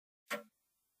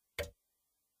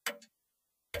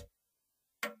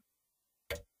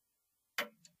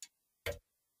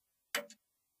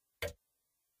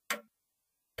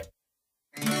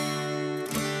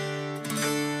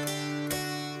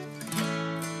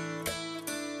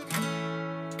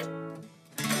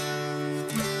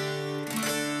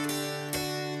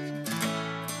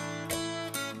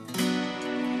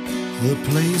The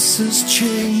places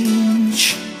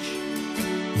change,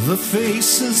 the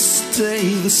faces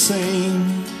stay the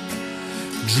same.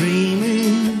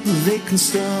 Dreaming they can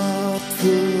stop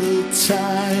the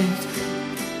tide,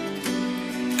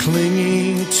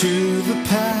 clinging to the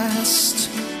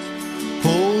past,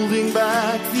 holding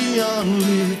back the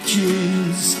unlit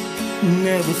years,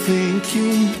 never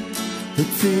thinking that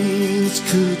things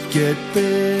could get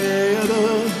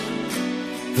better.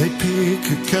 They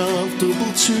pick a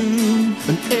comfortable tune,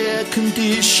 an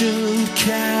air-conditioned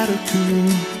catacomb,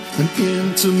 an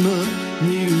intimate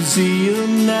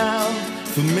museum now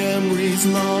for memories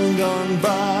long gone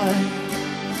by.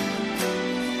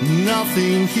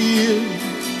 Nothing here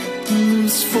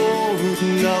moves forward,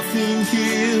 nothing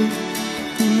here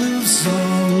moves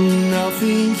on,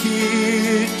 nothing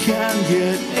here can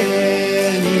get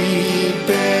any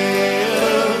better.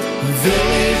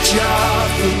 Village of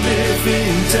the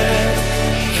living dead,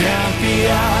 can't be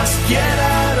asked, get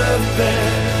out of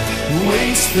bed.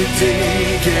 Waste the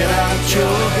day, get out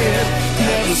your head,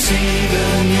 never see the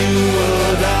new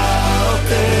world out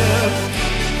there.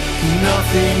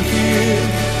 Nothing here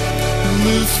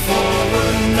moves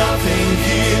forward, nothing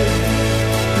here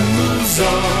moves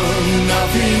on,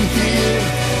 nothing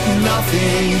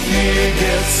here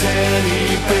gets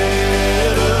any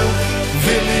better.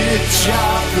 Village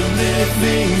of the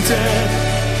living dead,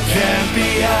 can't be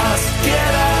asked,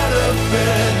 get out of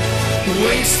bed.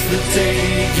 Waste the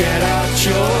day, get out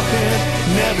your head,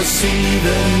 never see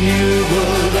the new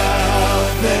world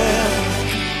out there.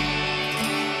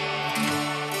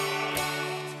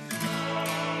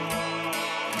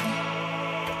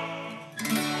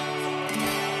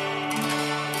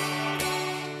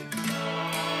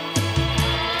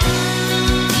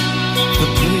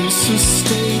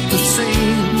 Stayed the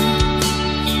same,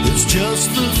 it's just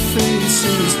the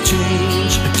faces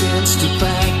change against a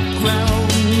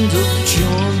background of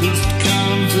jaundiced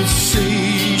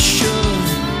conversation.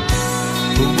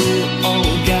 But we're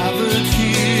all gathered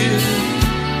here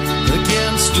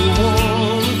against a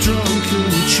wall of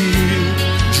drunken cheer,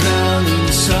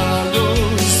 drowning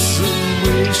sorrows and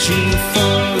wishing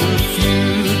for a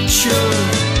future.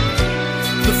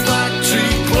 The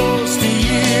factory closed a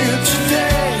year today.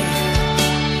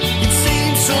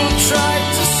 So tried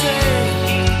to say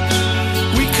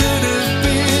we could have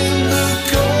been the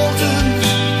golden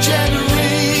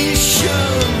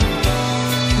generation.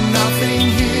 Nothing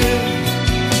here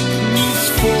moves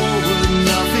forward,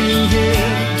 nothing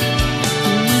here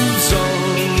moves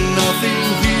on, nothing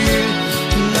here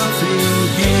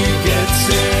gets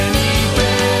any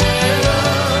better.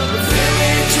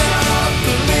 Village of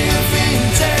the living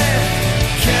dead,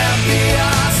 can't be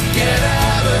asked, get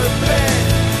out of bed.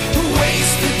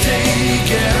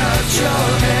 Get out your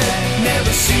head,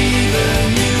 never see the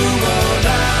new world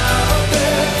out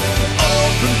there.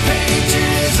 Open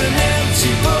pages, an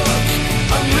empty book,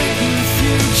 unwritten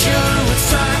future, it's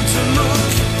time to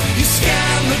look. You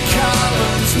scan the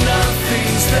columns,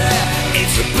 nothing's there.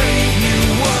 It's a brave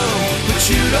new world, but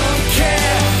you don't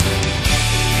care.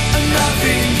 And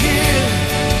nothing here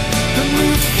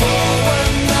moves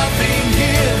forward, nothing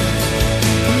here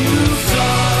moves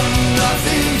on,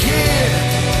 nothing here.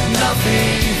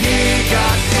 Nothing here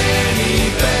got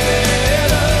any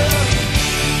better.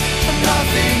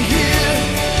 Nothing here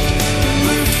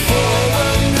moved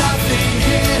forward, nothing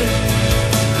here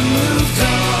moved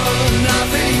on,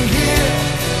 nothing here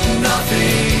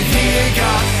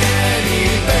got any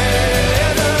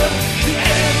better. The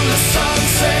endless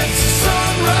sunsets,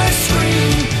 sunrise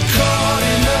screen, caught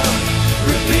in a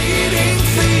repeating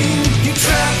theme. You're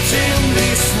trapped in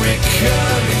this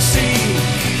recurring scene,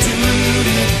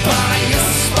 deluded by a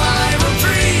spiral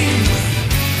dream.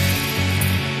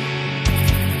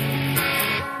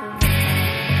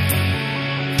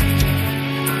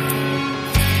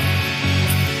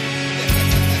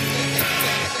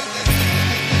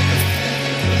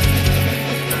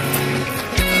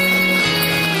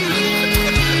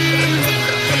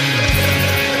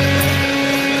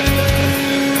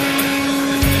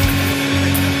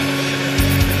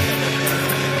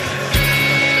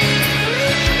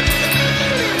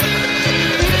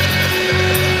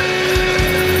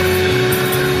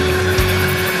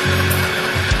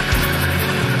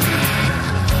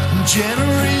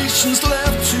 Generations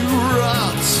left to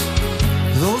rot,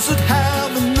 those that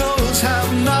have and those have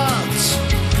not,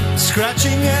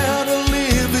 scratching out a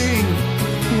living,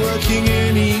 working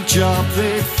any job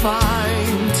they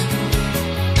find,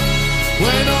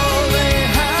 when all they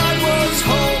had was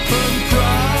hope and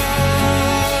pride.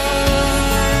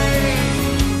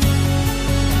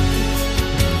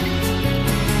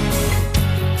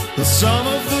 Some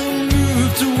of them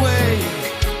moved away,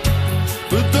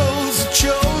 but those who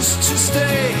chose to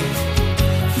stay,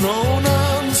 thrown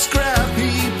on the scrap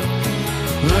heap,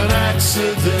 an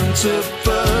accident of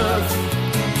birth.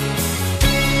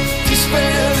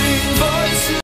 Despair